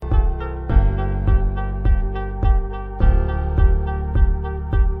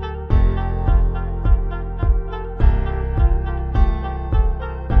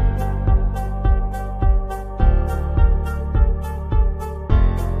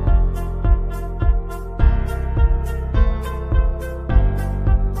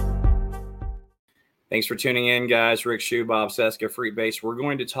Thanks for tuning in, guys. Rick Shew, Bob Cesca, Freekbass. We're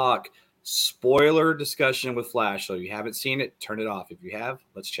going to talk spoiler discussion with Flash. So if you haven't seen it, turn it off. If you have,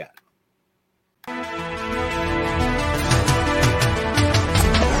 let's chat.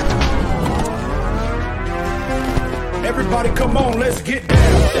 Everybody come on, let's get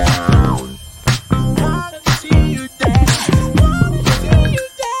down.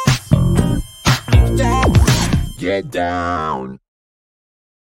 Get down.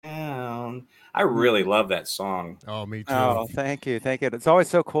 I really love that song. Oh, me too. Oh, thank you. It's always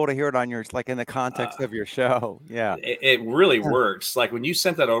so cool to hear it on your, like, in the context of your show. Yeah. It really works. Like when you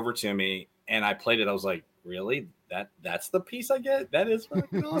sent that over to me and I played it, I was like, really? That's the piece I get? That is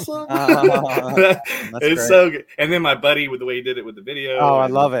fucking awesome. It's great. So good. And then my buddy, with the way he did it with the video. Oh, I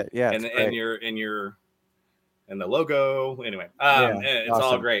love it. Yeah. And the logo. Anyway, it's awesome.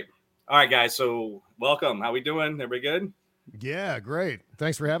 all great. All right, guys. So welcome. How we doing? Everybody good? Yeah, great.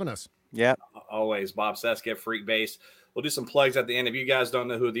 Thanks for having us. Yeah. Always. Bob Cesca, Freekbass. We'll do some plugs at the end. If you guys don't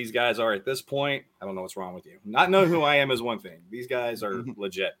know who these guys are at this point, I don't know what's wrong with you. Not knowing who I am is one thing. These guys are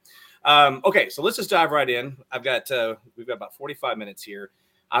legit. Okay, so let's just dive right in. We've got about 45 minutes here.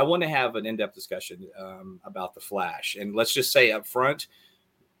 I want to have an in-depth discussion about The Flash. And let's just say up front,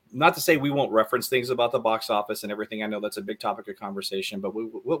 not to say we won't reference things about the box office and everything. I know that's a big topic of conversation, but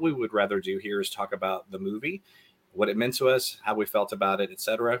what we would rather do here is talk about the movie, what it meant to us, how we felt about it,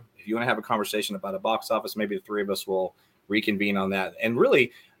 etc. If you want to have a conversation about a box office, maybe the three of us will reconvene on that. And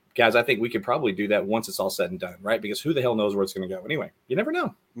really, guys, I think we could probably do that once it's all said and done, right? Because who the hell knows where it's going to go anyway? You never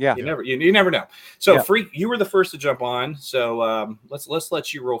know. Yeah. You never know. So, Yeah. Freak, you were the first to jump on. So let's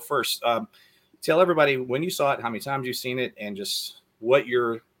let you roll first. Tell everybody when you saw it, how many times you've seen it, and just let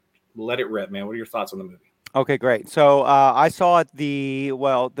it rip, man. What are your thoughts on the movie? Okay, great. So I saw it the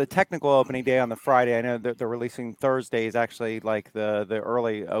technical opening day on the Friday. I know that they're releasing Thursdays, actually, like the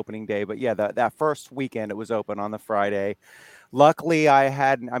early opening day. But yeah, that first weekend it was open on the Friday. Luckily,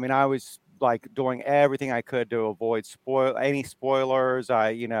 I was like doing everything I could to avoid any spoilers.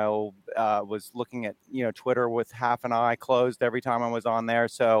 I was looking at Twitter with half an eye closed every time I was on there.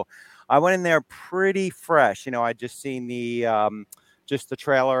 So I went in there pretty fresh. I'd just seen just the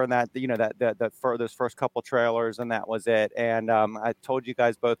trailer and that for those first couple trailers, and that was it. And I told you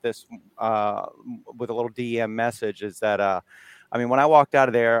guys both this with a little DM message, is that when I walked out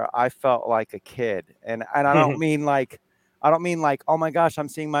of there, I felt like a kid, and I don't mean like oh my gosh, I'm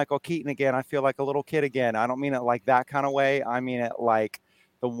seeing Michael Keaton again, I feel like a little kid again. I don't mean it like that kind of way. I mean it like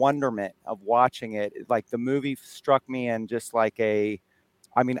the wonderment of watching it. Like the movie struck me, and just like I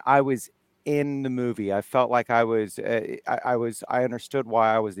was in the movie. I felt like I understood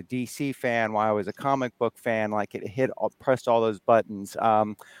why I was a DC fan, why I was a comic book fan. Like it pressed all those buttons.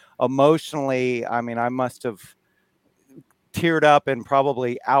 Emotionally, I must have teared up and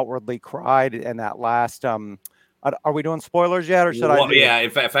probably outwardly cried in that last. Are we doing spoilers yet, or should I? Yeah, in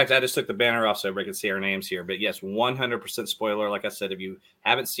fact, I just took the banner off so everybody can see our names here. But yes, 100% spoiler. Like I said, if you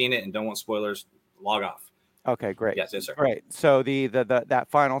haven't seen it and don't want spoilers, log off. Okay, great. Yes, sir. Great. So that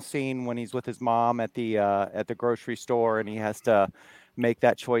final scene when he's with his mom at the grocery store, and he has to make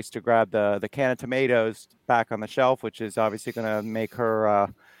that choice to grab the can of tomatoes back on the shelf, which is obviously going to make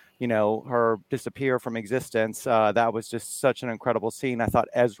her her disappear from existence. That was just such an incredible scene. I thought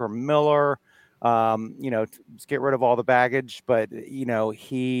Ezra Miller, get rid of all the baggage, but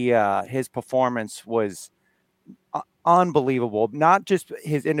his performance was unbelievable. Not just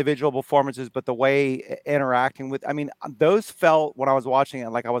his individual performances, but the way interacting with, those felt, when I was watching it,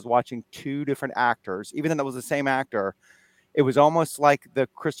 like I was watching two different actors, even though it was the same actor. It was almost like the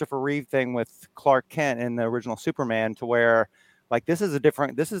Christopher Reeve thing with Clark Kent in the original Superman, to where like this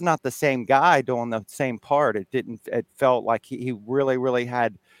is not the same guy doing the same part. It felt like he really, really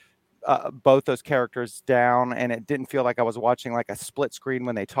had both those characters down, and it didn't feel like I was watching like a split screen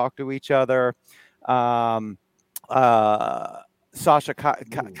when they talk to each other. Sasha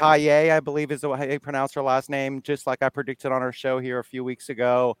Calle, I believe is the way you pronounce her last name, just like I predicted on her show here a few weeks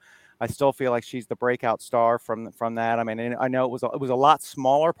ago. I still feel like she's the breakout star from that. I know it was a lot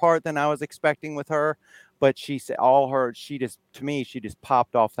smaller part than I was expecting with her, but she just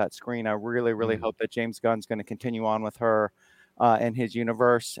popped off that screen. I really, really hope that James Gunn's going to continue on with her in his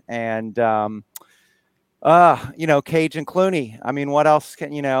universe. And Cage and Clooney. What else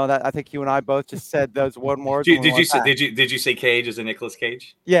can that? I think you and I both just said those one words. Did you say Cage as in Nicolas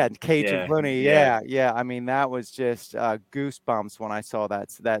Cage? Yeah, Cage and Clooney. Yeah. That was just goosebumps when I saw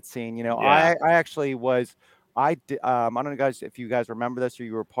that scene. I actually was. I don't know, guys, if you guys remember this or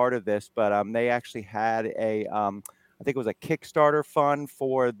you were part of this, but they actually had I think it was a Kickstarter fund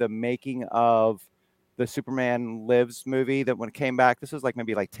for the making of the Superman Lives movie that when it came back, this was like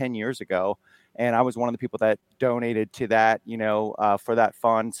maybe like 10 years ago. And I was one of the people that donated to that, for that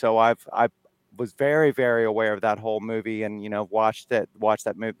fund. So I was very, very aware of that whole movie, and watched that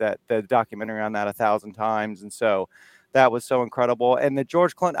movie, the documentary on that 1,000 times, and so that was so incredible. And the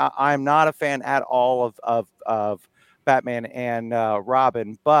George Clooney, I'm not a fan at all of Batman and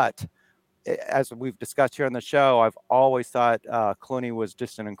Robin, but as we've discussed here on the show, I've always thought Clooney was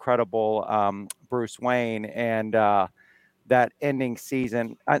just an incredible Bruce Wayne, and that ending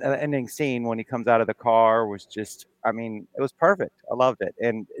scene when he comes out of the car was just, it was perfect. I loved it.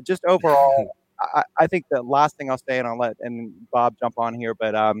 And just overall, I think the last thing I'll say, and I'll let Bob jump on here,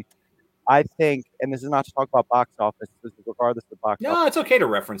 but I think, and this is not to talk about box office, this is regardless of box office. No, it's okay to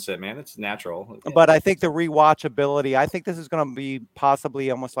reference it, man. It's natural. But I think the rewatchability, I think this is going to be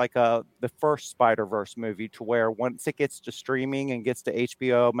possibly almost like the first Spider-Verse movie, to where once it gets to streaming and gets to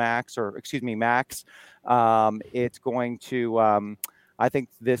HBO Max, Max, it's going to, I think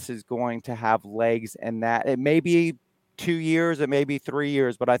this is going to have legs, and that it may be 2 years, it may be 3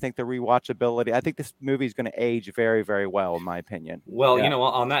 years, but I think the rewatchability, I think this movie is going to age very, very well, in my opinion. Well,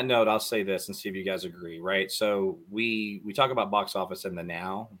 on that note, I'll say this and see if you guys agree, right? So we talk about box office in the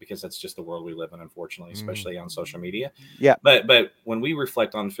now, because that's just the world we live in, unfortunately, especially on social media. Yeah. But when we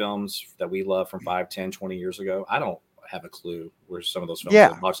reflect on films that we love from 5, 10, 20 years ago, I don't have a clue where some of those films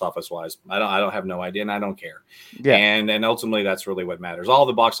are box office wise. I don't have no idea, and I don't care. Yeah. And ultimately, that's really what matters. All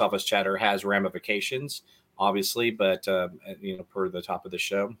the box office chatter has ramifications, obviously, but per the top of the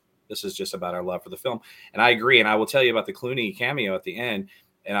show, this is just about our love for the film. And I agree. And I will tell you about the Clooney cameo at the end.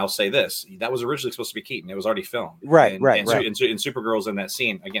 And I'll say this: that was originally supposed to be Keaton. It was already filmed. Right. And Supergirl's in that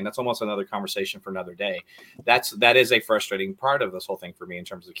scene. Again, that's almost another conversation for another day. That is a frustrating part of this whole thing for me in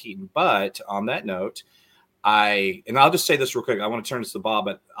terms of Keaton. But on that note, I'll just say this real quick. I want to turn this to Bob,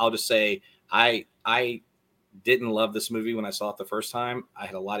 but I'll just say I didn't love this movie when I saw it the first time. I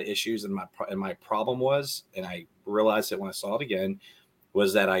had a lot of issues, and my problem was, and I realized it when I saw it again,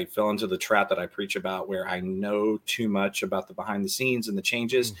 was that I fell into the trap that I preach about, where I know too much about the behind the scenes and the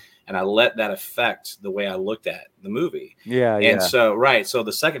changes, and I let that affect the way I looked at the movie. And so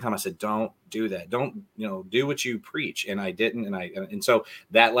the second time I said, don't do that. Don't, do what you preach. And I didn't. And so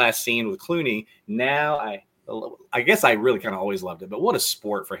that last scene with Clooney, now I guess I really kind of always loved it, but what a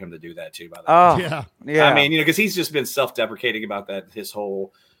sport for him to do that too, by the way. Yeah. I mean, because he's just been self-deprecating about that his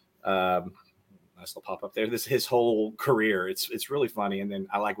whole nice little pop up there. His whole career. It's really funny. And then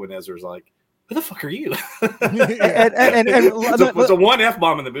I like when Ezra's like, "Who the fuck are you?" It's a one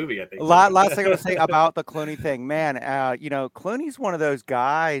F-bomb in the movie, I think. Last thing I would say about the Clooney thing, man. Clooney's one of those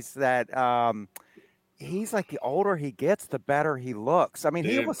guys that he's like, the older he gets, the better he looks. I mean,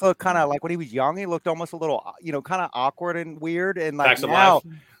 he almost looked kind of like when he was young, he looked almost a little, kind of awkward and weird. And like Facts now,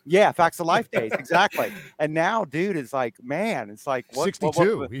 Facts of Life days, exactly. And now, dude is like, man, it's like what,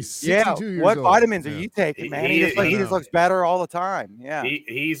 62. He's 62 years what old. Vitamins are you taking, man? He just looks better all the time. Yeah,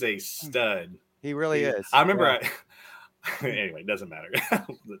 he's a stud. He really is. I remember. Anyway, it doesn't matter.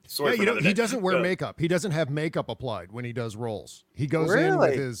 He doesn't wear makeup. He doesn't have makeup applied when he does roles. He goes in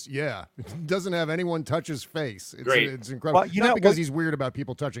with his doesn't have anyone touch his face. It's incredible. Well, not because he's weird about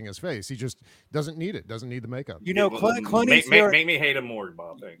people touching his face. He just doesn't need it. Doesn't need the makeup. Clooney's make me hate him more,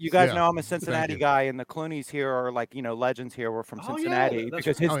 Bob. Thanks. You guys know I'm a Cincinnati guy, and the Clooney's here are like legends here. We're from Cincinnati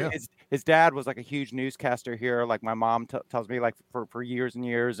because his dad was like a huge newscaster here. Like my mom tells me, like for years and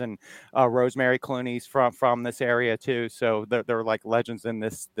years, and Rosemary Clooney's from this area too. So they're like legends in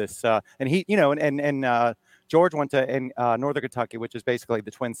this and he and George went to Northern Kentucky, which is basically the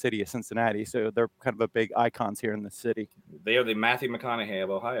Twin City of Cincinnati. So they're kind of a big icons here in the city. They are the Matthew McConaughey of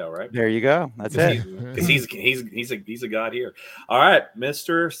Ohio, right? There you go. That's it. Because he's a god here. All right,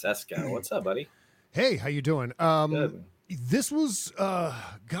 Mr. Cesca, what's up, buddy? Hey, how you doing? Good. This was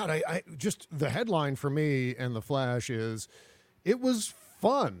I just the headline for me and The Flash is it was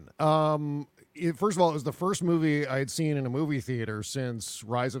fun. First of all, it was the first movie I had seen in a movie theater since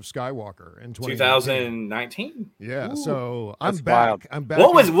Rise of Skywalker in 2019. Yeah, Ooh, so I'm back. Wild. I'm back.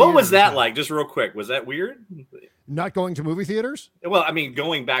 What was that like? Just real quick, was that weird? Not going to movie theaters? Well, I mean,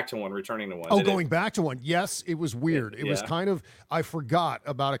 going back to one, returning to one. Oh, going back to one. Yes, it was weird. It was kind of, I forgot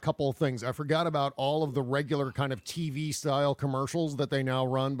about a couple of things. I forgot about all of the regular kind of TV style commercials that they now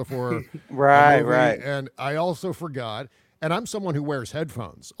run before. Right. And I also forgot. And I'm someone who wears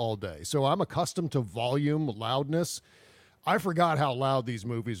headphones all day, so I'm accustomed to volume, loudness. I forgot how loud these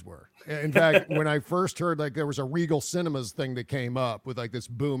movies were. In fact, when I first heard, like, there was a Regal Cinemas thing that came up with, like, this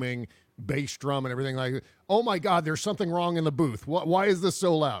booming bass drum and everything, like, oh, my God, there's something wrong in the booth. Why is this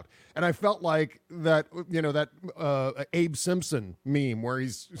so loud? And I felt like that, that Abe Simpson meme where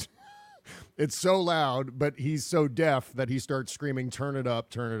he's It's so loud, but he's so deaf that he starts screaming, "Turn it up,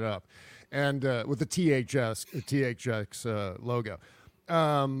 turn it up," and with the THX logo.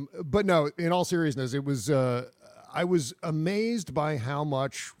 But no, in all seriousness, it was. I was amazed by how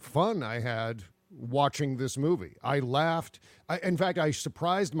much fun I had watching this movie. I laughed. In fact, I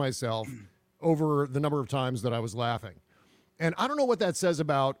surprised myself over the number of times that I was laughing. And I don't know what that says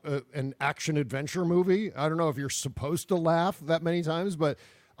about an action adventure movie. I don't know if you're supposed to laugh that many times, but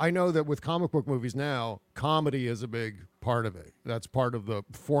I know that with comic book movies now, comedy is a big part of it. That's part of the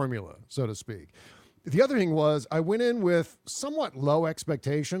formula, so to speak. The other thing was I went in with somewhat low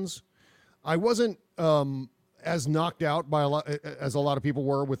expectations. I wasn't as knocked out by as a lot of people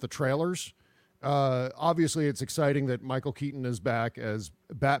were with the trailers. Obviously, it's exciting that Michael Keaton is back as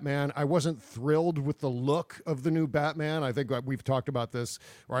Batman. I wasn't thrilled with the look of the new Batman. I think we've talked about this,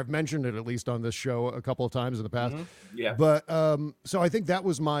 or I've mentioned it at least on this show a couple of times in the past. Mm-hmm. Yeah. But so I think that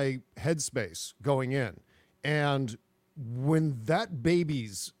was my headspace going in. And when that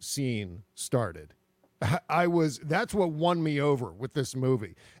babies scene started, that's what won me over with this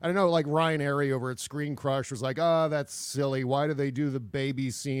movie. I know, like Ryan Airy over at Screen Crush was like, "Oh, that's silly. Why do they do the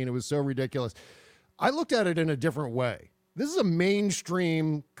baby scene? It was so ridiculous." I looked at it in a different way. This is a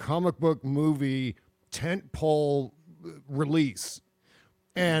mainstream comic book movie tentpole release.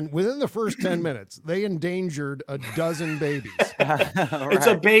 And within the first 10 minutes, they endangered a dozen babies. Right. It's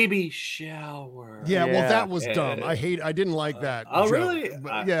a baby shower. Yeah, well, Yeah. that was dumb. I didn't like that. Oh, joke. really?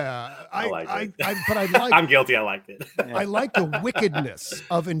 But, yeah, I liked it. but I like. I'm guilty. I liked it. I like the wickedness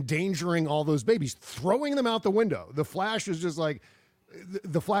of endangering all those babies, throwing them out the window. The Flash is just like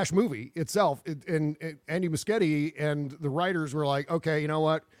the Flash movie itself, and Andy Muschietti and the writers were like, okay, you know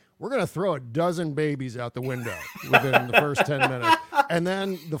what? We're going to throw a dozen babies out the window within the first 10 minutes. And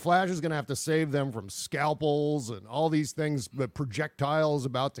then the Flash is going to have to save them from scalpels and all these things, but projectiles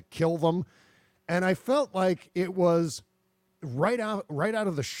about to kill them. And I felt like it was right out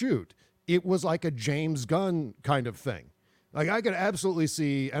of the chute. It was like a James Gunn kind of thing. Like I could absolutely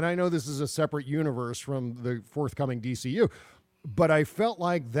see, and I know this is a separate universe from the forthcoming DCU, but I felt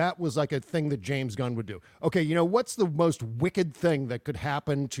like that was like a thing that James Gunn would do. Okay, you know, what's the most wicked thing that could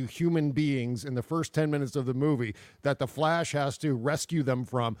happen to human beings in the first 10 minutes of the movie that the Flash has to rescue them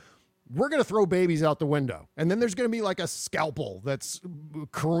from? We're going to throw babies out the window. And then there's going to be like a scalpel that's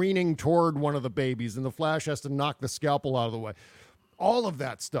careening toward one of the babies, and the Flash has to knock the scalpel out of the way. All of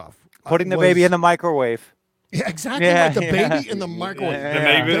that stuff. Putting the baby in the microwave. Yeah, exactly, Yeah, like the yeah. baby in the microwave. The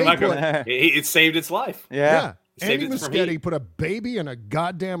baby in the They microwave. It saved its life. Yeah. Saved Andy it from Muschietti heat. put a baby in a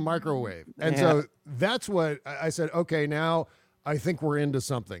goddamn microwave. And Yeah. so that's what I said, okay, now I think we're into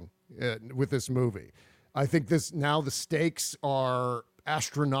something with this movie. I think now the stakes are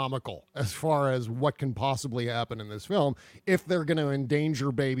astronomical as far as what can possibly happen in this film if they're going to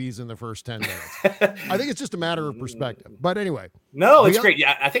endanger babies in the first 10 minutes. I think it's just a matter of perspective. But anyway. No, it's the- great.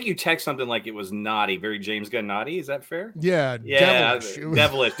 Yeah, I think you text something like it was naughty, very James Gunn naughty. Is that fair? Yeah, Yeah, devilish. It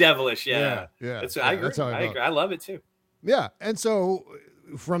was- devilish. Yeah, Yeah. I agree. That's how I I felt. agree. I love it too. Yeah. And so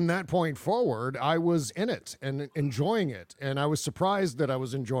from that point forward, I was in it and enjoying it. And I was surprised that I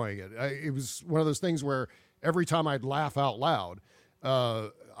was enjoying it. It was one of those things where every time I'd laugh out loud,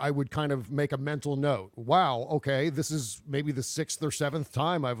 I would kind of make a mental note. Wow, okay, this is maybe the 6th or 7th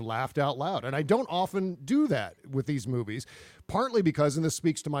time I've laughed out loud. And I don't often do that with these movies, partly because, and this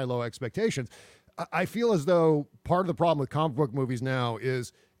speaks to my low expectations, I feel as though part of the problem with comic book movies now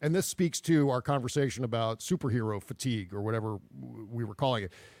is, and this speaks to our conversation about superhero fatigue or whatever we were calling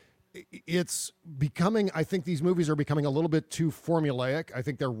it, it's becoming, I think these movies are becoming a little bit too formulaic. I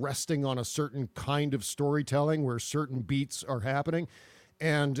think they're resting on a certain kind of storytelling where certain beats are happening.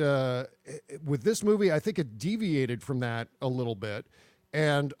 And with this movie, I think it deviated from that a little bit.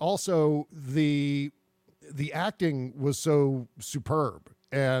 And also the acting was so superb.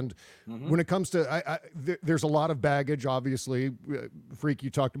 And when it comes to, there's a lot of baggage, obviously. Freak, you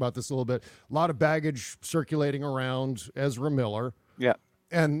talked about this a little bit. A lot of baggage circulating around Ezra Miller. Yeah.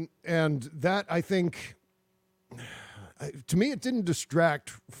 And that, I think, to me, it didn't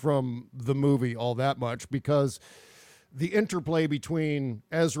distract from the movie all that much because the interplay between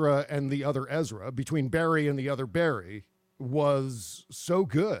Ezra and the other Ezra, between Barry and the other Barry, was so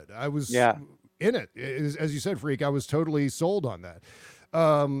good. I was in it. As you said, Freak, I was totally sold on that.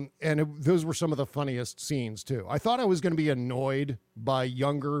 Those were some of the funniest scenes, too. I thought I was going to be annoyed by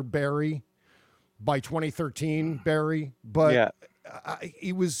younger Barry, by 2013 Barry, but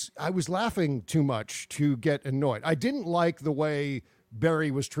I was laughing too much to get annoyed. I didn't like the way Barry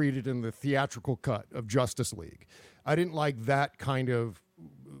was treated in the theatrical cut of Justice League. I didn't like that kind of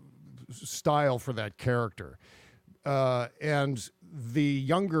style for that character. And the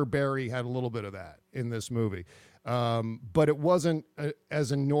younger Barry had a little bit of that in this movie, but it wasn't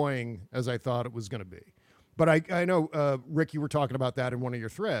as annoying as I thought it was going to be. But I know, Rick, you were talking about that in one of your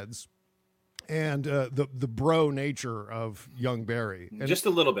threads, and the bro nature of young Barry. And, just a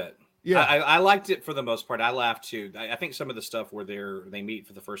little bit. Yeah, I liked it for the most part. I laughed too. I think some of the stuff where they meet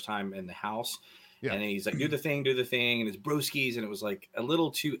for the first time in the house, yeah. and he's like, do the thing, and it's broskies, and it was like a little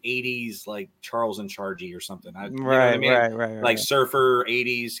too 80s, like Charles and Chargy or something. You know what I mean? Right. Like surfer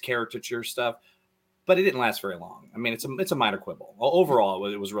 80s caricature stuff. But it didn't last very long. I mean, it's a minor quibble. Overall,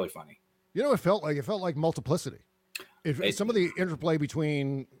 it was really funny. You know, it felt like Multiplicity. Some of the interplay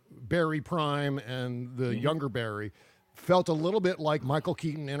between Barry Prime and the younger Barry felt a little bit like Michael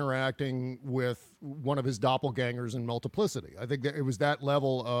Keaton interacting with one of his doppelgangers in Multiplicity. I think that it was that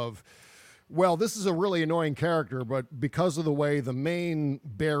level of, well, this is a really annoying character, but because of the way the main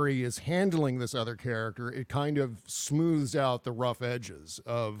Barry is handling this other character, it kind of smooths out the rough edges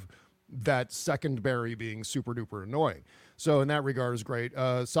of that second Barry being super duper annoying. So in that regard, is great.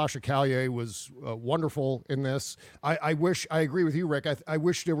 Sasha Callier was wonderful in this. I agree with you, Rick. I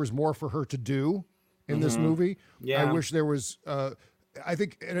wish there was more for her to do in this movie. Yeah. I wish there was, I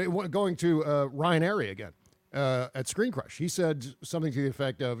think, going to Ryan Airy again at Screen Crush, he said something to the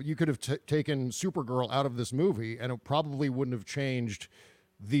effect of, you could have taken Supergirl out of this movie and it probably wouldn't have changed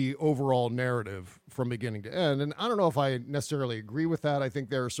the overall narrative from beginning to end. And I don't know if I necessarily agree with that. I think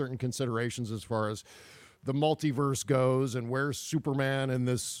there are certain considerations as far as the multiverse goes and where's Superman in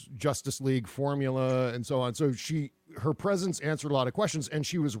this Justice League formula and so on. So her presence answered a lot of questions, and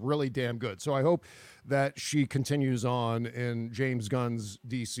she was really damn good. So I hope that she continues on in James Gunn's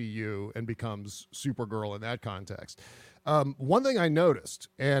DCU and becomes Supergirl in that context. One thing I noticed,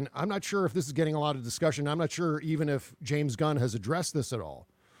 and I'm not sure if this is getting a lot of discussion, I'm not sure even if James Gunn has addressed this at all,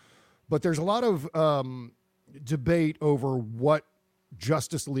 but there's a lot of debate over what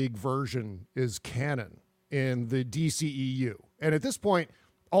Justice League version is canon in the DCEU. And at this point,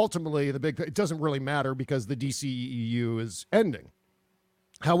 ultimately, it doesn't really matter because the DCEU is ending.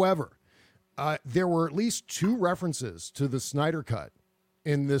 However, there were at least 2 references to the Snyder Cut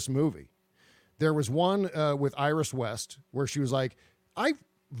in this movie. There was one with Iris West where she was like, I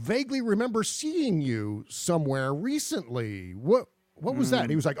vaguely remember seeing you somewhere recently. What was that? And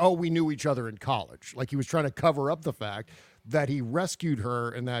he was like, oh, we knew each other in college. Like he was trying to cover up the fact that he rescued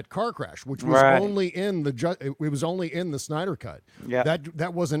her in that car crash, which was only in the Snyder Cut. Yeah,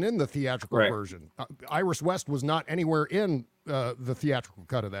 that wasn't in the theatrical version. Iris West was not anywhere in the theatrical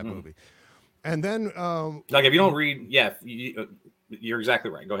cut of that movie. And then, like if you don't read, you're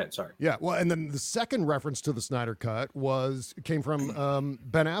exactly right. Go ahead. Sorry. Yeah. Well, and then the second reference to the Snyder Cut came from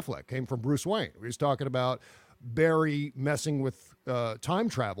Ben Affleck, came from Bruce Wayne. He was talking about Barry messing with time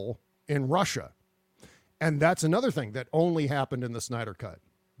travel in Russia. And that's another thing that only happened in the Snyder Cut.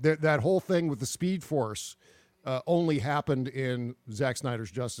 That whole thing with the Speed Force only happened in Zack Snyder's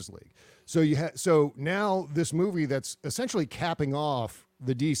Justice League. So now this movie that's essentially capping off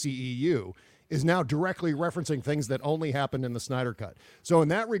the DCEU is now directly referencing things that only happened in the Snyder Cut. So in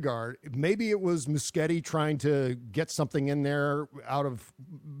that regard, maybe it was Muschietti trying to get something in there out of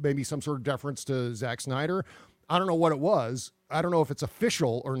maybe some sort of deference to Zack Snyder. I don't know what it was. I don't know if it's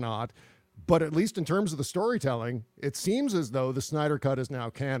official or not. But at least in terms of the storytelling, it seems as though the Snyder Cut is now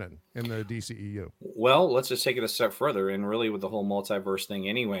canon in the DCEU. Well, let's just take it a step further. And really with the whole multiverse thing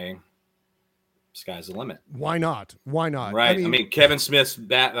anyway, sky's the limit. Why not? Right. I mean Kevin Smith's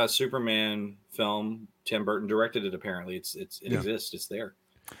Superman film, Tim Burton directed it apparently. It exists. It's there.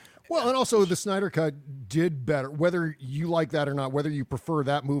 Well, and also the Snyder Cut did better, whether you like that or not, whether you prefer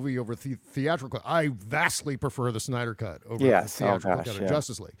that movie over theatrical. I vastly prefer the Snyder Cut over the theatrical cut of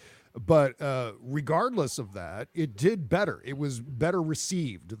Justice League. But regardless of that, it did better. It was better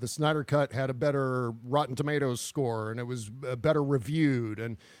received. The Snyder Cut had a better Rotten Tomatoes score, and it was better reviewed.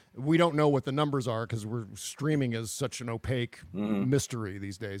 And we don't know what the numbers are because streaming is such an opaque mystery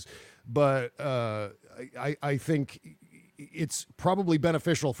these days. But I think it's probably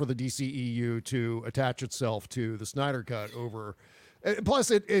beneficial for the DCEU to attach itself to the Snyder Cut over.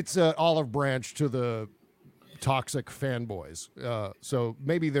 Plus, it's an olive branch to the toxic fanboys. So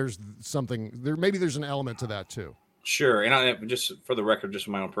maybe there's something there. Maybe there's an element to that too. Sure. And just for the record, just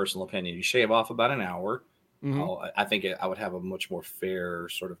my own personal opinion, you shave off about an hour. I think I would have a much more fair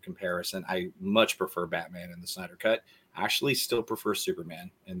sort of comparison. I much prefer Batman in the Snyder Cut. I actually still prefer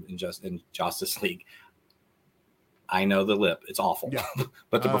Superman in Justice League. I know the lip. It's awful. Yeah.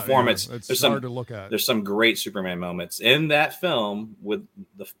 But the performance, it's there's hard some to look at. there's some great Superman moments in that film with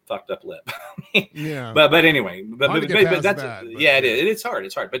the fucked up lip. Yeah. But anyway, Hard to get past that's that, but yeah, it is. It's hard.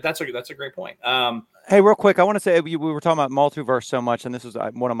 It's hard. But that's a great point. Hey, real quick, I want to say we were talking about multiverse so much, and this is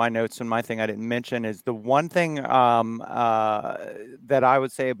one of my notes and my thing I didn't mention is the one thing that I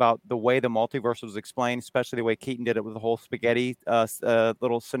would say about the way the multiverse was explained, especially the way Keaton did it with the whole spaghetti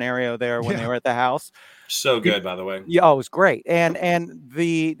little scenario there when they were at the house. So good, by the way. Yeah, it was great, and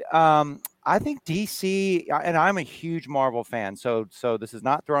the I think DC, and I'm a huge Marvel fan, so this is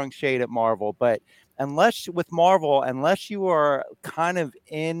not throwing shade at Marvel, but unless you are kind of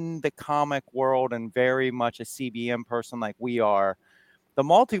in the comic world and very much a CBM person like we are, the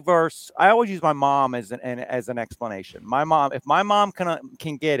multiverse, I always use my mom as an explanation. If my mom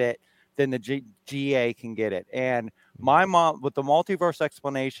can get it, then the GA can get it. And my mom, with the multiverse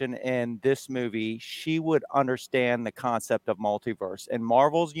explanation in this movie, she would understand the concept of multiverse. In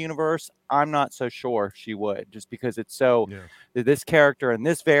Marvel's universe, I'm not so sure she would, just because it's so this character and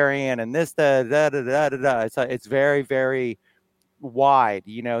this variant and this It's very, very wide.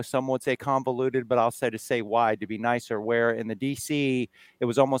 Some would say convoluted, but I'll say wide to be nicer. Where in the DC, it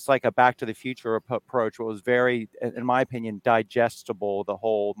was almost like a Back to the Future approach. It was very, in my opinion, digestible, the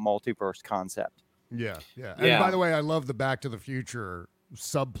whole multiverse concept. Yeah. And by the way, I love the Back to the Future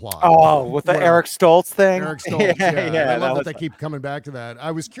subplot. Oh, with the Eric Stoltz thing? Eric Stoltz, yeah. I love that they keep coming back to that.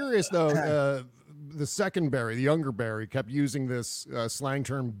 I was curious, though, the second Barry, the younger Barry, kept using this slang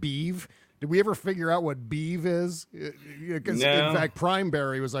term, beeve. Did we ever figure out what beeve is? Because in fact, Prime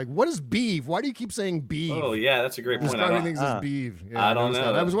Barry was like, "What is beeve? Why do you keep saying beeve?" Oh yeah, that's a great point. Describing things as beeve. Yeah, I don't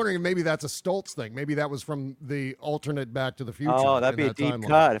know. I was wondering if maybe that's a Stoltz thing. Maybe that was from the alternate Back to the Future. Oh, that'd be a deep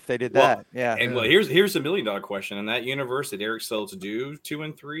cut if they did that. Yeah. And well, here's $1 million question. In that universe, did Eric Stoltz do 2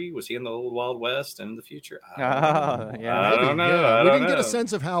 and 3? Was he in the old Wild West and the future? I don't know. We didn't get a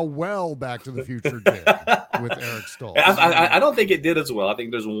sense of how well Back to the Future did with Eric Stoltz. I don't think it did as well. I think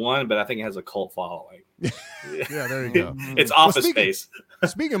there's one, but I think it has a cult following. Yeah, there you go. It's Office Space.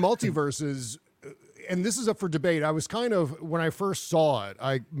 Speaking of multiverses, and this is up for debate. I was kind of, when I first saw it,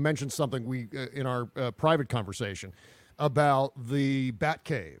 I mentioned something in our private conversation about the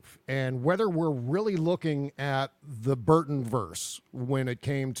Batcave and whether we're really looking at the Burton-verse when it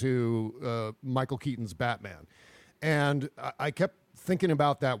came to Michael Keaton's Batman. And I kept thinking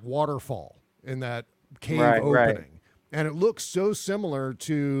about that waterfall in that cave opening. Right. And it looks so similar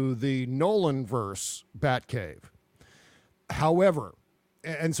to the Nolan-verse Batcave. However,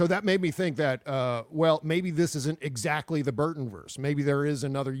 and so that made me think that, maybe this isn't exactly the Burton-verse. Maybe there is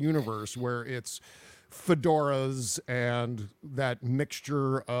another universe where it's fedoras and that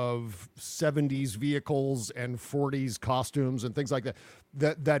mixture of 70s vehicles and 40s costumes and things like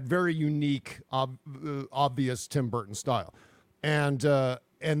that. That very unique, obvious Tim Burton style. And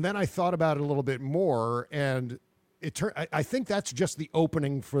then I thought about it a little bit more, and I think that's just the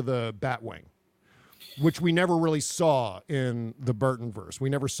opening for the Batwing, which we never really saw in the Burton-verse. We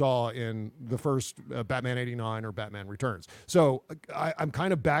never saw in the first Batman 89 or Batman Returns. So I'm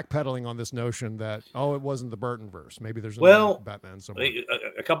kind of backpedaling on this notion that, it wasn't the Burton-verse. Maybe there's another Batman somewhere.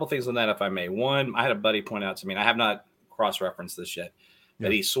 A couple things on that, if I may. One, I had a buddy point out to me, and I have not cross-referenced this yet,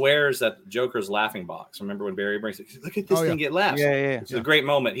 that he swears that Joker's laughing box. Remember when Barry brings it? Look at this thing get laughs. Yeah. It's a great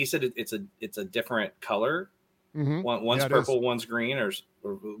moment. He said it's a different color. Mm-hmm. One's purple, one's green, or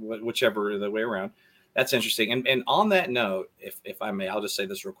whichever the way around. That's interesting. And on that note, if I may, I'll just say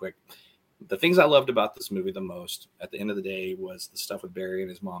this real quick. The things I loved about this movie the most at the end of the day was the stuff with Barry and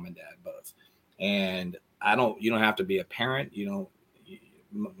his mom and dad both. And you don't have to be a parent.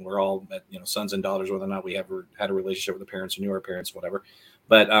 We're all sons and daughters, whether or not we ever had a relationship with the parents or knew our parents, whatever.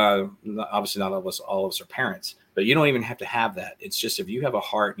 But obviously not all of us are parents, but you don't even have to have that. It's just, if you have a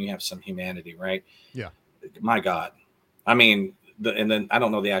heart and you have some humanity, right? Yeah. My God. I mean, and then I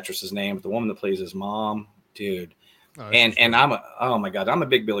don't know the actress's name, but the woman that plays his mom, dude. And I'm a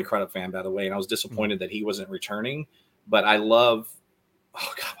big Billy Crudup fan, by the way. And I was disappointed that he wasn't returning, but I love, I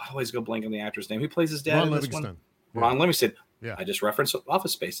always go blank on the actor's name. Who plays his dad in this one? Ron Livingston. Yeah. I just referenced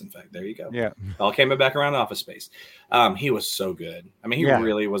Office Space. In fact, there you go. Yeah. All came back around to Office Space. He was so good. I mean, he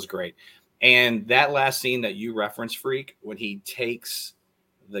really was great. And that last scene that you referenced, Freak, when he takes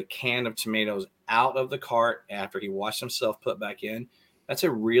the can of tomatoes out of the cart after he watched himself put back in, that's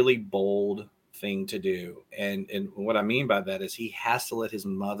a really bold thing to do. And what I mean by that is he has to let his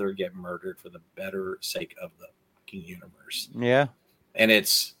mother get murdered for the better sake of the fucking universe. Yeah. And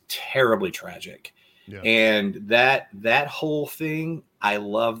it's terribly tragic. Yeah. And that whole thing, I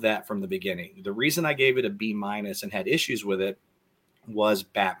love that from the beginning. The reason I gave it a B- and had issues with it was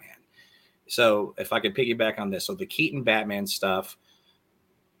Batman. So if I could piggyback on this, so the Keaton Batman stuff,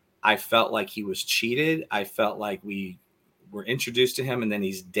 I felt like he was cheated. I felt like we were introduced to him and then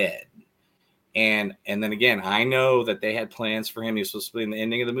he's dead. And then again, I know that they had plans for him. He was supposed to be in the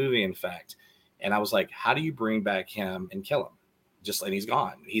ending of the movie, in fact. And I was like, how do you bring back him and kill him? Just like he's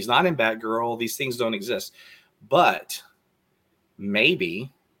gone. He's not in Batgirl. These things don't exist. But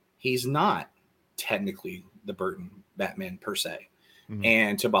maybe he's not technically the Burton Batman per se.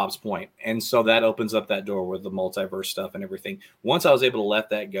 And to Bob's point. And so that opens up that door with the multiverse stuff and everything. Once I was able to let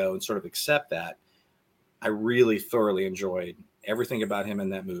that go and sort of accept that, I really thoroughly enjoyed everything about him in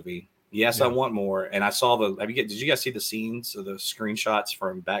that movie. Yes, I want more. And I saw did you guys see the scenes or the screenshots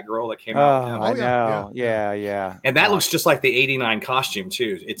from Batgirl that came out? Oh, I know. Yeah. And that looks just like the 89 costume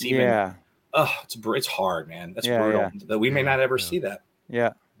too. It's even, it's hard, man. That's brutal. That we may not ever see that.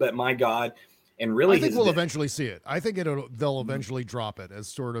 Yeah. But my God. And really, I think we'll eventually see it. I think they'll eventually drop it as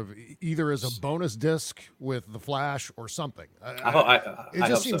sort of either as a bonus disc with the Flash or something. It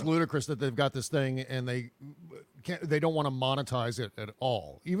just seems ludicrous that they've got this thing and they don't want to monetize it at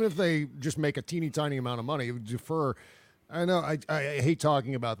all. Even if they just make a teeny tiny amount of money, defer. I know I hate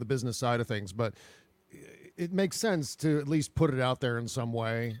talking about the business side of things, but it makes sense to at least put it out there in some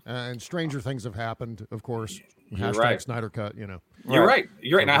way. And stranger things have happened, of course. You're right. Snyder Cut, you know. You're right.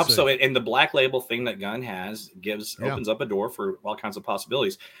 And I hope so. And the Black Label thing that Gunn has opens up a door for all kinds of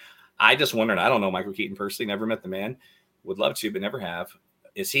possibilities. I just wondered, I don't know Michael Keaton personally, never met the man. Would love to, but never have.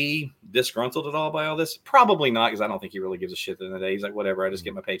 Is he disgruntled at all by all this? Probably not, because I don't think he really gives a shit at the end of the day. He's like, whatever, I just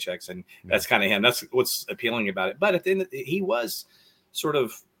get my paychecks, and that's kind of him. That's what's appealing about it. But at the end, he was sort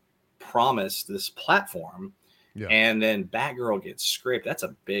of promised this platform, and then Batgirl gets scraped. That's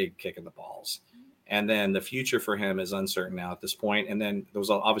a big kick in the balls. And then the future for him is uncertain now at this point. And then there was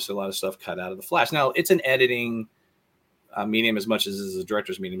obviously a lot of stuff cut out of the Flash. Now, it's an editing medium as much as it is a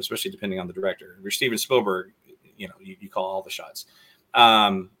director's medium, especially depending on the director. If you're Steven Spielberg, you call all the shots. So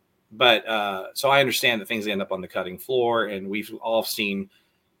I understand that things end up on the cutting floor, and we've all seen.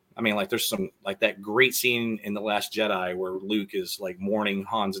 I mean, like there's some like that great scene in The Last Jedi where Luke is like mourning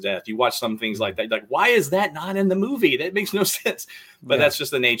Han's death. You watch some things like that, like why is that not in the movie? That makes no sense. But that's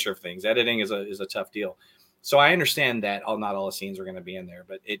just the nature of things. Editing is a tough deal. So I understand that not all the scenes are going to be in there,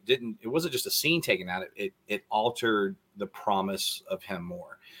 but it wasn't just a scene taken out. It altered the promise of him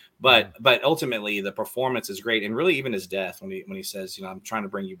more. But ultimately the performance is great, and really even his death when he says, I'm trying to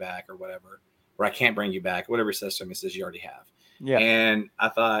bring you back or whatever, or I can't bring you back, whatever he says to him, he says you already have. Yeah. And I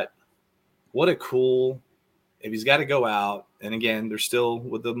thought, what a cool, if he's got to go out, and again, they're still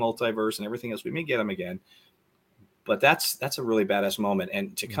with the multiverse and everything else, we may get him again. But that's a really badass moment.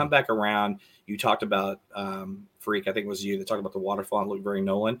 And to come back around, you talked about Freak, I think it was you that talked about the waterfall and looked very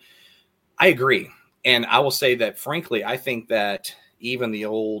Nolan. I agree. And I will say that, frankly, I think that even the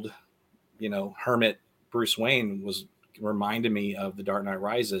old, hermit Bruce Wayne reminded me of The Dark Knight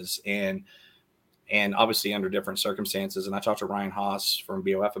Rises, and obviously under different circumstances. And I talked to Ryan Haas from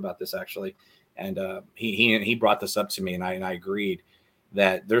BOF about this actually. And he brought this up to me, and I agreed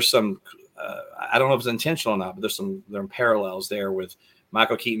that there's some, I don't know if it's intentional or not, but there are parallels there with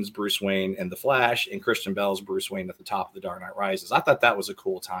Michael Keaton's Bruce Wayne and The Flash, and Christian Bale's Bruce Wayne at the top of The Dark Knight Rises. I thought that was a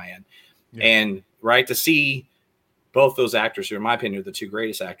cool tie-in. Yeah. And to see both those actors, who in my opinion are the two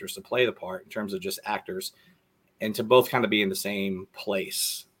greatest actors to play the part in terms of just actors, and to both kind of be in the same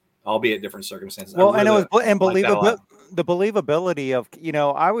place, albeit different circumstances. Well, and it was the believability of,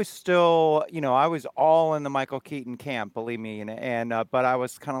 I was still, I was all in the Michael Keaton camp, believe me. But I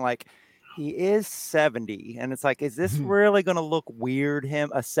was kind of like, he is 70. And it's like, is this really going to look weird?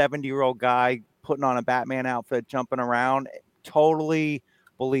 A 70-year-old guy putting on a Batman outfit, jumping around, totally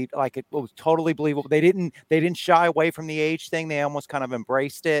believed, like it was totally believable. They didn't shy away from the age thing. They almost kind of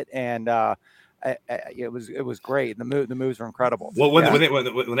embraced it. And, it was great. The moves were incredible. Well,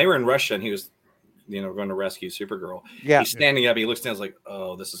 when they were in Russia and he was, going to rescue Supergirl, he's standing up. He looks down. He's like,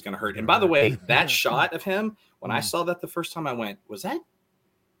 "Oh, this is going to hurt." And by the way, that shot of him, when I saw that the first time, I went, "Was that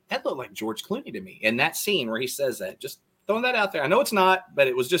looked like George Clooney to me?" And that scene where he says that, just throwing that out there. I know it's not, but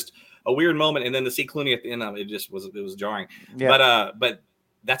it was just a weird moment. And then to see Clooney at the end of it, it was jarring. Yeah. But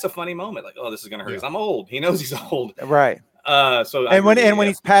that's a funny moment. Like, oh, this is going to hurt. 'Cause I'm old. He knows he's old. Right. When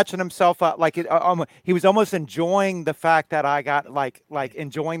he's patching himself up, like he was almost enjoying the fact that I got like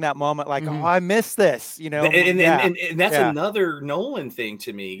enjoying that moment, like oh, I missed this, and that's another Nolan thing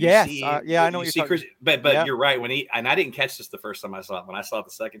to me. I know. But you're right. I didn't catch this the first time I saw it. When I saw it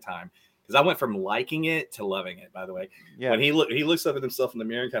the second time, because I went from liking it to loving it. By the way, Yeah. when he looks up at himself in the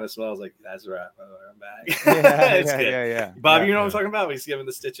mirror and kind of smiles, like, "That's right, I'm back." Yeah, It's yeah, good. yeah. Bob, Yeah. you know what I'm talking about? He's giving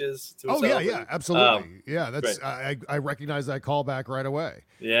the stitches to Oh himself. yeah, absolutely. Yeah, that's great. I recognize that callback right away.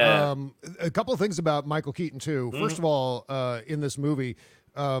 Yeah. A couple of things about Michael Keaton too. First of all, in this movie,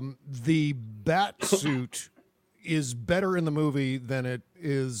 the bat suit is better in the movie than it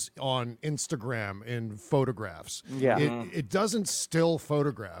is on Instagram in photographs. Yeah. It doesn't still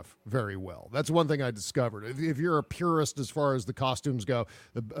photograph very well. That's one thing I discovered. If you're a purist as far as the costumes go,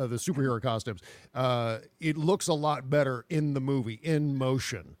 the superhero costumes, it looks a lot better in the movie, in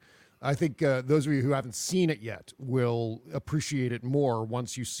motion. I think those of you who haven't seen it yet will appreciate it more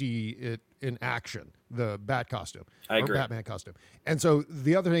once you see it in action, the bat costume. I agree. Or Batman costume. And so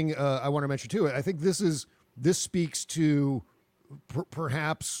the other thing I want to mention too, I think this speaks to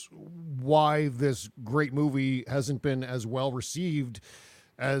perhaps why this great movie hasn't been as well received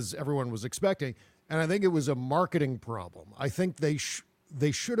as everyone was expecting. And I think it was a marketing problem. I think they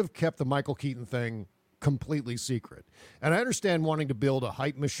should have kept the Michael Keaton thing completely secret. And I understand wanting to build a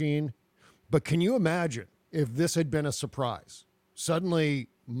hype machine, but can you imagine if this had been a surprise? Suddenly,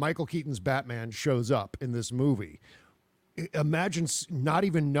 Michael Keaton's Batman shows up in this movie. Imagine not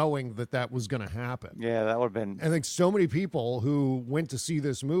even knowing that was going to happen. Yeah, that would have been. I think so many people who went to see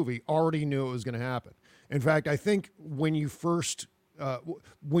this movie already knew it was going to happen. In fact, I think when you first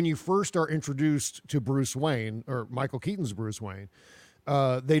are introduced to Bruce Wayne, or Michael Keaton's Bruce Wayne,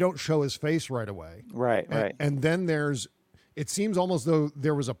 they don't show his face right away. Right. And then it seems almost though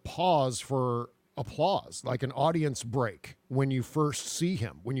there was a pause for applause, like an audience break when you first see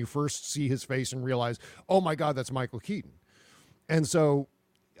him, when you first see his face and realize, oh my God, that's Michael Keaton. And so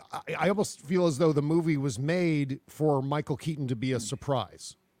I almost feel as though the movie was made for Michael Keaton to be a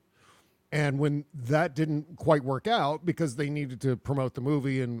surprise. And when that didn't quite work out because they needed to promote the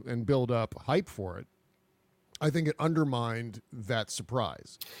movie and build up hype for it, I think it undermined that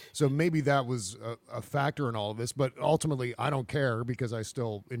surprise. So maybe that was a factor in all of this, but ultimately I don't care because I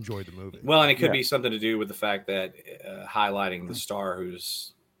still enjoyed the movie. Well, and it could be something to do with the fact that highlighting the star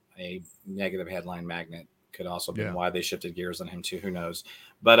who's a negative headline magnet could also be why they shifted gears on him too. Who knows?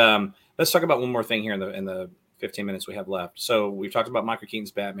 But let's talk about one more thing here in the 15 minutes we have left. So we've talked about Michael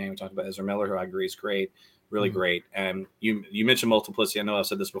Keaton's Batman. We talked about Ezra Miller, who I agree is great. Really great. And you mentioned multiplicity. I know I've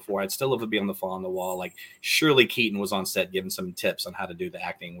said this before. I'd still love to be on the fly on the wall. Like surely Keaton was on set giving some tips on how to do the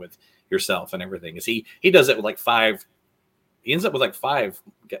acting with yourself and everything. Is he does it with like five. He ends up with like five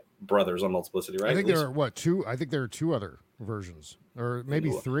brothers on multiplicity, right? I think there are two. I think there are two other versions, or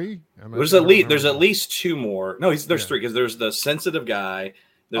maybe three. There's at least two more. No, there's three because there's the sensitive guy.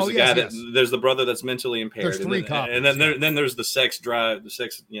 There's the guy there's the brother that's mentally impaired. There's three copies, and then there's the sex drive,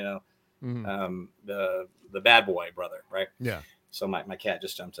 the bad boy brother, right? Yeah. So my cat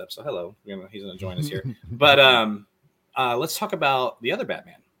just jumped up. So hello, he's going to join us here. But let's talk about the other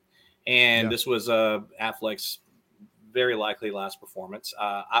Batman. And this was Affleck's very likely last performance.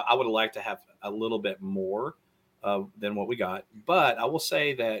 I would have liked to have a little bit more than what we got. But I will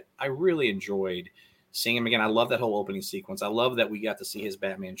say that I really enjoyed seeing him again. I love that whole opening sequence. I love that we got to see his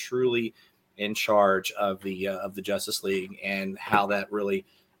Batman truly in charge of the Justice League and how that really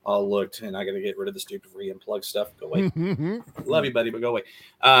all looked. And I got to get rid of this dude before he unplugs stuff. Go away. Love you, buddy, but go away.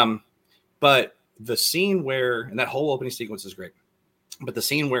 But the scene where, and that whole opening sequence is great, but the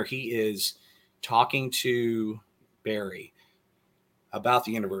scene where he is talking to Barry about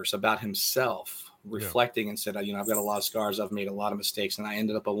the universe, about himself, reflecting and said, I've got a lot of scars. I've made a lot of mistakes and I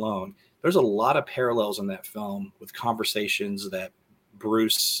ended up alone. There's a lot of parallels in that film with conversations that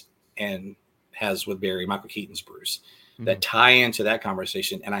Bruce has with Barry, Michael Keaton's Bruce, that tie into that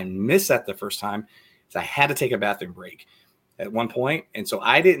conversation. And I missed that the first time because I had to take a bathroom break at one point. And so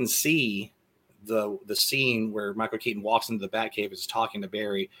I didn't see the scene where Michael Keaton walks into the Batcave and is talking to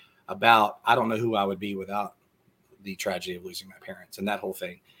Barry about, I don't know who I would be without the tragedy of losing my parents and that whole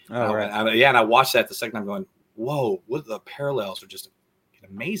thing. Oh, right. And I watched that the second time going, whoa, what the parallels are just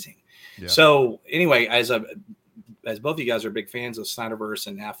amazing. Yeah. So anyway, as both of you guys are big fans of Snyderverse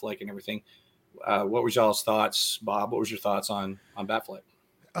and Affleck and everything, what was y'all's thoughts, Bob? What was your thoughts on Batfleck?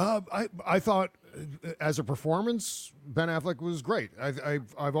 I thought as a performance, Ben Affleck was great.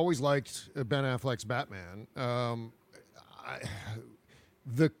 I've always liked Ben Affleck's Batman.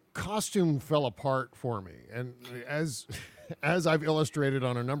 The costume fell apart for me, and as I've illustrated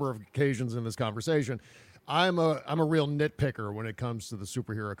on a number of occasions in this conversation, I'm a real nitpicker when it comes to the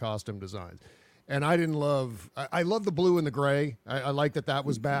superhero costume designs. And I love the blue and the gray. I like that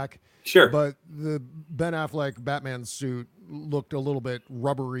was back. Sure. But the Ben Affleck Batman suit looked a little bit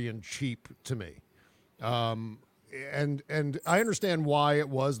rubbery and cheap to me. and I understand why it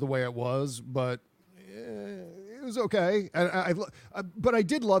was the way it was, but it was okay. But I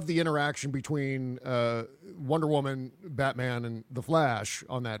did love the interaction between Wonder Woman, Batman, and the Flash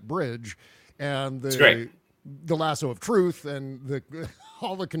on that bridge, and the lasso of truth, and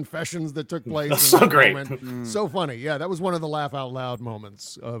all the confessions that took place. That's so great. So funny. Yeah, that was one of the laugh out loud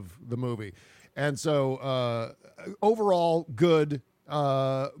moments of the movie. And so overall, good.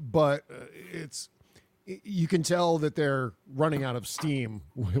 But you can tell that they're running out of steam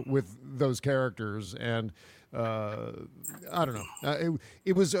with those characters, and I don't know.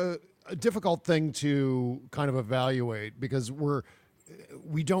 It was a difficult thing to kind of evaluate because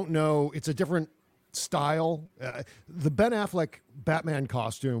we don't know. It's a different style. The Ben Affleck Batman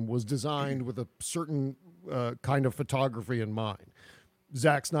costume was designed with a certain kind of photography in mind,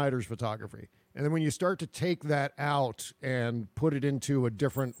 Zack Snyder's photography. And then when you start to take that out and put it into a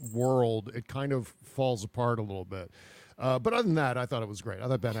different world, it kind of falls apart a little bit. But other than that, I thought it was great. I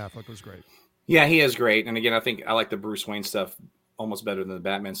thought Ben Affleck was great. Yeah, he is great. And again, I think I like the Bruce Wayne stuff almost better than the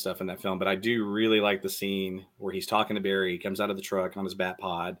Batman stuff in that film. But I do really like the scene where he's talking to Barry. He comes out of the truck on his Bat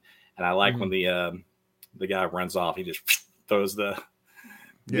Pod. And I like when the guy runs off. He just throws the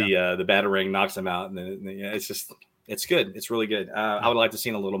batarang, knocks him out. And then it's good. It's really good. I would like to see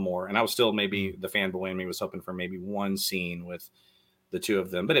a little more. And I was still maybe the fanboy in me was hoping for maybe one scene with the two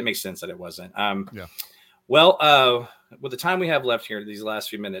of them. But it makes sense that it wasn't. Well, with the time we have left here, these last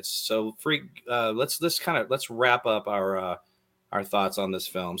few minutes, so Freak, let's wrap up our thoughts on this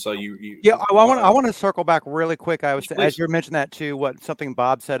film. So I want to circle back really quick. As you mentioned that too, something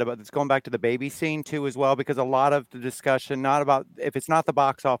Bob said about this, going back to the baby scene too as well, because a lot of the discussion, not about if it's not the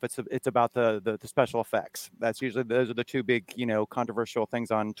box office, it's about the special effects. That's usually those are the two big controversial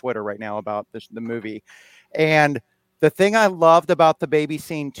things on Twitter right now about the movie. And the thing I loved about the baby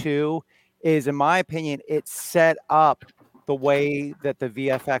scene too is, in my opinion, it set up the way that the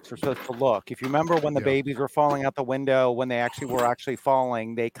VFX were supposed to look. If you remember when the babies were falling out the window, when they were actually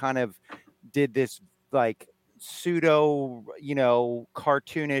falling, they kind of did this like pseudo,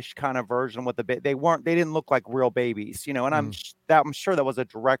 cartoonish kind of version with they didn't look like real babies, and I'm sure that was a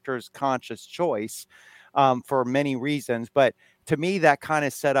director's conscious choice for many reasons. But to me, that kind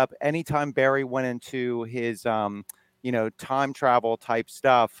of set up anytime Barry went into his, time travel type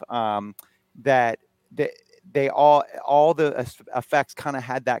stuff, that they all the effects kind of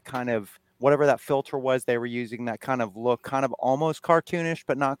had that kind of whatever that filter was they were using, that kind of look, kind of almost cartoonish,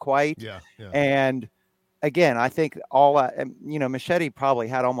 but not quite. Yeah. And again, I think Machete probably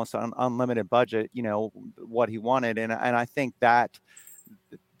had almost an unlimited budget, what he wanted. And I think that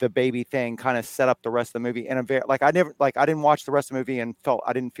the baby thing kind of set up the rest of the movie in a very, I didn't watch the rest of the movie and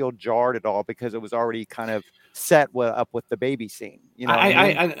I didn't feel jarred at all because it was already kind of set up with the baby scene.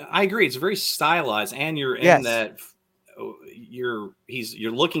 I agree. It's very stylized, and you're in that. You're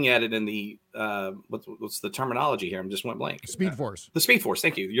looking at it in the what's the terminology here? I just went blank. Speed Force. The Speed Force.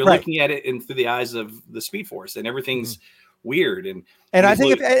 Thank you. You're looking at it through the eyes of the Speed Force, and everything's weird. And I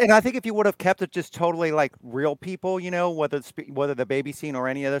think if you would have kept it just totally like real people, whether the baby scene or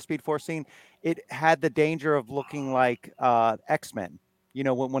any other Speed Force scene, it had the danger of looking like X-Men.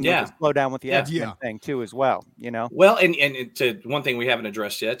 When we slow down with the X-Men thing too, as well. Well, and to one thing we haven't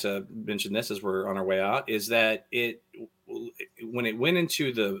addressed yet, to mention this as we're on our way out, is that when it went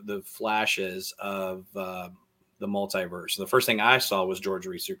into the flashes of the multiverse, the first thing I saw was George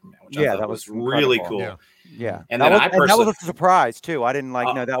Reed's Superman, which I thought was really cool. Yeah. And then that was a surprise too. I didn't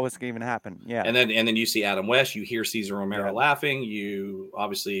know that was going to happen. Yeah. And then you see Adam West, you hear Cesar Romero laughing. You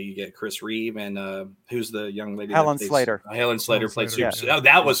get Chris Reeve and who's the young lady? Helen Slater. Helen Slater played Super. Yeah.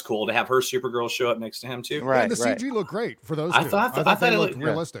 That was cool to have her Supergirl show up next to him too. Right. And the CG looked great for those two. I thought they looked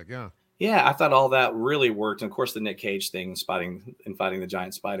realistic. Yeah. Yeah, I thought all that really worked. And of course, the Nick Cage thing, fighting the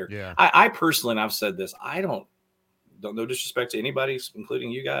giant spider. Yeah. I personally, and I've said this, I don't no disrespect to anybody, including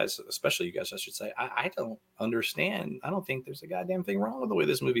you guys, especially you guys, I should say. I don't understand. I don't think there's a goddamn thing wrong with the way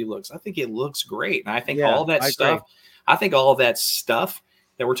this movie looks. I think it looks great. And I think all that stuff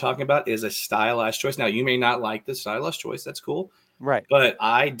that we're talking about is a stylized choice. Now, you may not like the stylized choice. That's cool. Right. But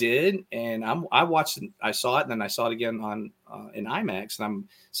I did. And I watched it. I saw it. And then I saw it again in IMAX. And I'm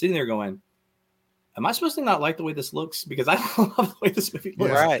sitting there going, am I supposed to not like the way this looks? Because I don't love the way this movie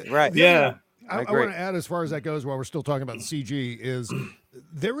looks. Right. Yeah. I want to add, as far as that goes, while we're still talking about the CG, is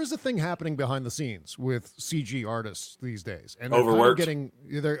there is a thing happening behind the scenes with CG artists these days, and they're getting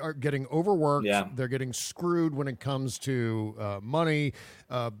overworked. Yeah. They're getting screwed when it comes to money.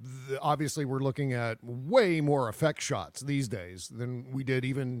 Obviously, we're looking at way more effect shots these days than we did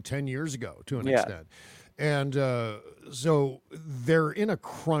even 10 years ago, to an extent. And so they're in a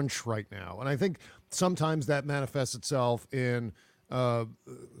crunch right now, and I think sometimes that manifests itself in,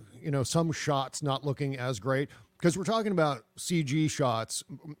 some shots not looking as great, because we're talking about CG shots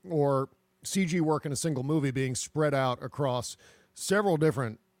or CG work in a single movie being spread out across several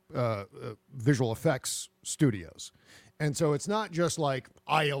different visual effects studios. And so it's not just like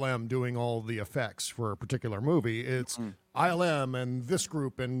ILM doing all the effects for a particular movie. It's ILM and this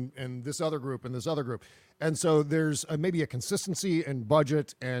group and this other group and this other group. And so there's maybe a consistency and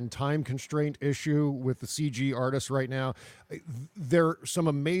budget and time constraint issue with the CG artists right now. There are some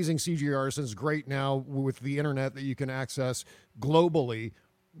amazing CG artists. It's great now with the internet that you can access globally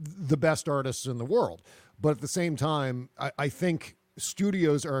the best artists in the world. But at the same time, I think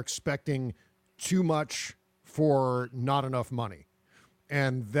studios are expecting too much for not enough money.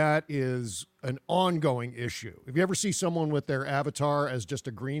 And that is an ongoing issue. If you ever see someone with their avatar as just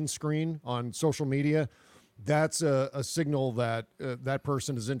a green screen on social media, that's a signal that that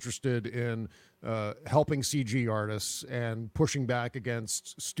person is interested in helping CG artists and pushing back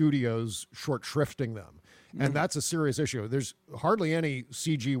against studios short shrifting them. And that's a serious issue. There's hardly any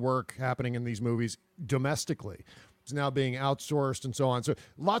CG work happening in these movies domestically. It's now being outsourced and so on. So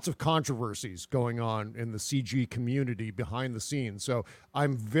lots of controversies going on in the CG community behind the scenes. So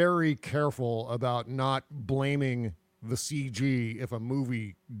I'm very careful about not blaming the CG if a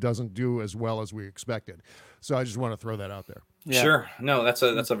movie doesn't do as well as we expected. So I just want to throw that out there. Yeah. Sure. No, that's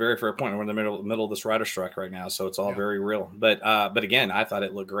a very fair point. We're in the middle of this writer strike right now, so it's all very real. But again, I thought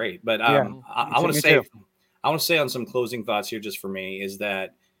it looked great. But I want to say on some closing thoughts here, just for me, is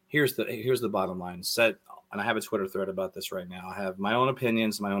that here's the bottom line. And I have a Twitter thread about this right now. I have my own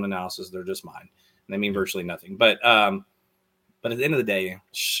opinions, my own analysis. They're just mine, and they mean virtually nothing. But at the end of the day,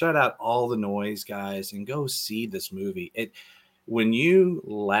 shut out all the noise, guys, and go see this movie. When you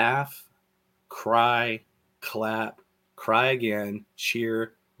laugh, cry, clap, cry again,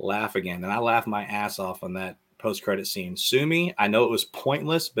 cheer, laugh again, and I laughed my ass off on that post-credit scene. Sue me. I know it was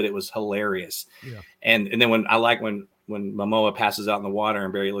pointless, but it was hilarious. Yeah. And then when Momoa passes out in the water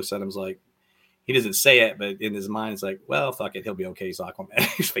and Barry looks at him, is like, he doesn't say it, but in his mind, it's like, well, fuck it. He'll be okay. He's Aquaman.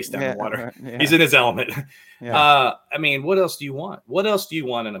 He's face down in the water. Yeah. He's in his element. Yeah. I mean, what else do you want? What else do you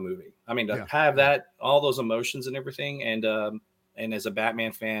want in a movie? I mean, to have that, all those emotions and everything. And as a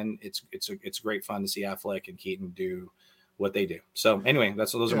Batman fan, it's great fun to see Affleck and Keaton do what they do. So anyway,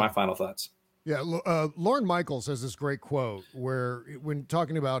 those are my final thoughts. Yeah, Lorne Michaels has this great quote where, when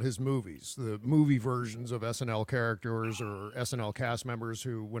talking about his movies, the movie versions of SNL characters or SNL cast members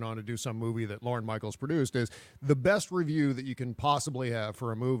who went on to do some movie that Lorne Michaels produced, is the best review that you can possibly have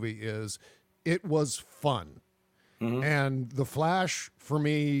for a movie is, it was fun. Mm-hmm. And The Flash, for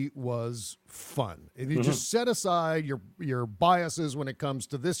me, was fun. If you just set aside your biases when it comes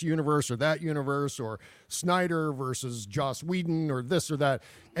to this universe or that universe, or Snyder versus Joss Whedon or this or that,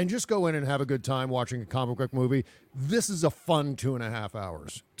 and just go in and have a good time watching a comic book movie, this is a fun 2.5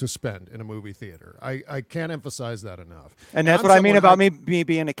 hours to spend in a movie theater. I can't emphasize that enough. And that's what I mean about me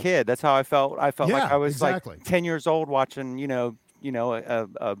being a kid. That's how I felt. I felt like I was like 10 years old watching,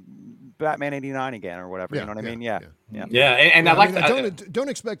 a Batman '89 again or whatever. You know what I mean? Yeah. And I like that. Don't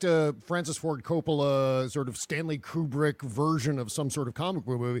expect a Francis Ford Coppola sort of Stanley Kubrick version of some sort of comic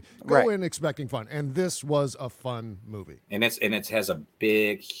book movie. Go in expecting fun, and this was a fun movie. And it has a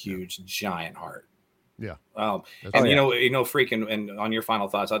big, huge, giant heart. Yeah. Freak, and on your final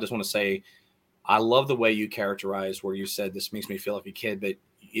thoughts, I just want to say, I love the way you characterized where you said this makes me feel like a kid, but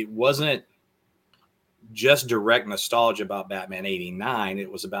it wasn't just direct nostalgia about Batman '89.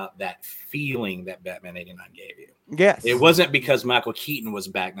 It was about that feeling that Batman '89 gave you. Yes. It wasn't because Michael Keaton was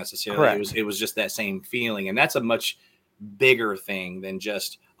back necessarily. Correct. It was just that same feeling. And that's a much bigger thing than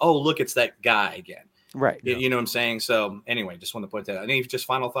just, oh, look, it's that guy again. Right. You know what I'm saying? So anyway, just want to point that out. Any just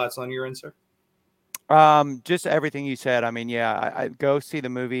final thoughts on your end, sir? Just everything you said. I mean, I go see the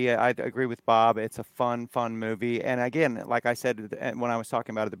movie. I agree with Bob. It's a fun movie. And again, like I said when I was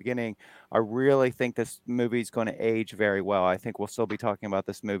talking about at the beginning, I really think this movie is going to age very well. I think we'll still be talking about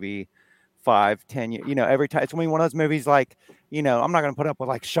this movie 5-10 years. Every time it's one of those movies like, I'm not going to put up with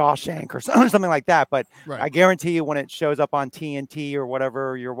like Shawshank or something like that. But I guarantee you, when it shows up on TNT or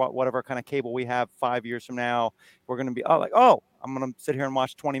whatever whatever kind of cable we have 5 years from now, we're going to be I'm going to sit here and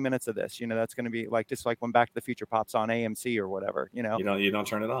watch 20 minutes of this. That's going to be like, just like when Back to the Future pops on AMC or whatever, You don't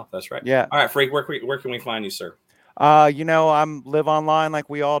turn it off. That's right. Yeah. All right, Freak, where can we find you, sir? I'm live online like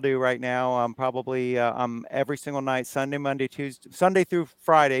we all do right now. I'm probably I'm every single night, Sunday, Monday, Tuesday, Sunday through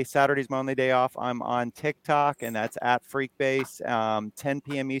Friday. Saturday's my only day off. I'm on TikTok, and that's at Freekbass, 10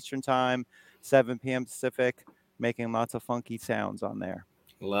 p.m. Eastern time, 7 p.m. Pacific, making lots of funky sounds on there.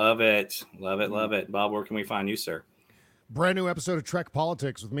 Love it. Love it. Love it. Bob, where can we find you, sir? Brand new episode of Trek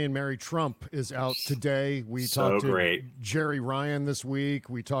Politics with me and Mary Trump is out today. We talked to Jerry Ryan this week.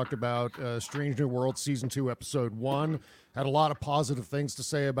 We talked about Strange New World Season 2, Episode 1. Had a lot of positive things to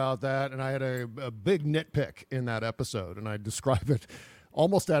say about that, and I had a big nitpick in that episode, and I describe it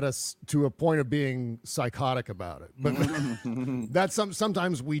almost to a point of being psychotic about it. But that's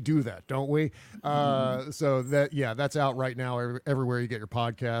sometimes we do that, don't we? So that's out right now everywhere you get your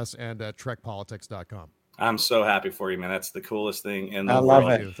podcasts and at trekpolitics.com. I'm so happy for you, man. That's the coolest thing in the I world.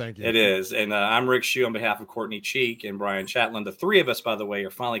 love it. Thank you. It is. And I'm Rick Shew on behalf of Courtney Cheek and Brian Chatelain. The three of us, by the way, are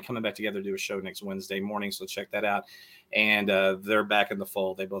finally coming back together to do a show next Wednesday morning. So check that out. And they're back in the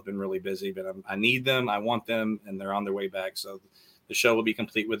fold. They've both been really busy, but I need them. I want them, and they're on their way back. So the show will be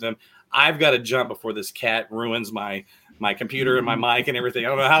complete with them. I've got to jump before this cat ruins my computer and my mic and everything. I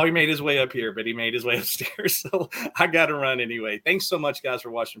don't know how he made his way up here, but he made his way upstairs. So I got to run anyway. Thanks so much, guys, for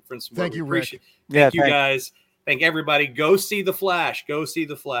watching. Thank you, Rick. Thank you, guys. Thank everybody. Go see The Flash. Go see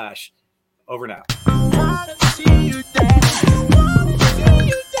The Flash. Over now.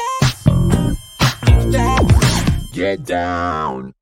 Get down.